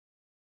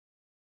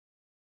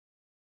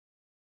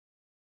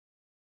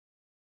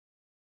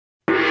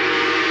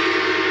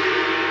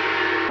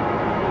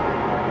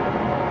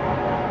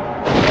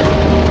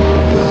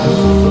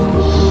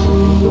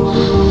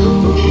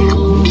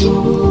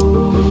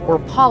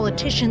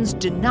politicians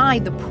deny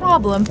the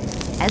problem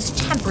as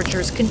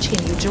temperatures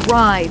continue to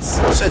rise.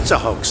 It's a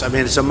hoax. I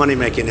mean, it's a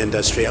money-making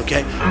industry,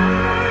 okay?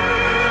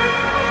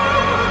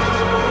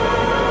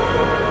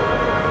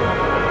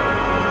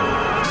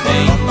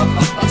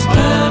 It's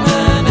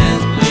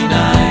permanently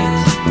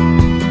nice.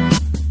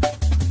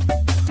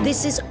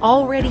 This is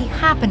already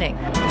happening.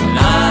 And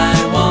I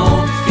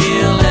won't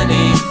feel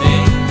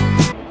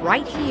anything.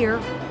 Right here,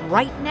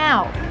 right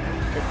now.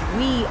 That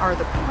we are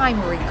the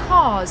primary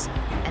cause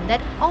and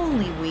that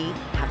only we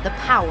have the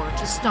power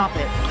to stop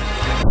it.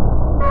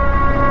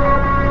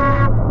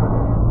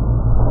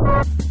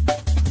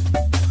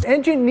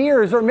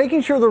 Engineers are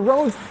making sure the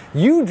roads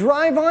you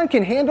drive on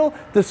can handle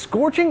the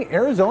scorching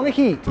Arizona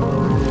heat.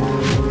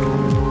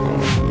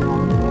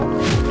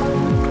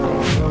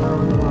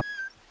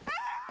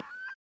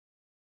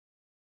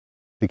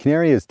 The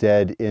canary is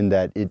dead in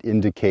that it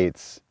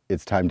indicates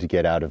it's time to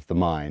get out of the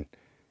mine.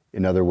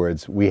 In other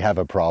words, we have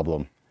a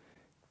problem,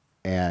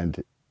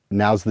 and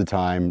now's the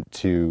time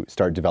to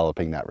start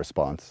developing that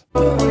response.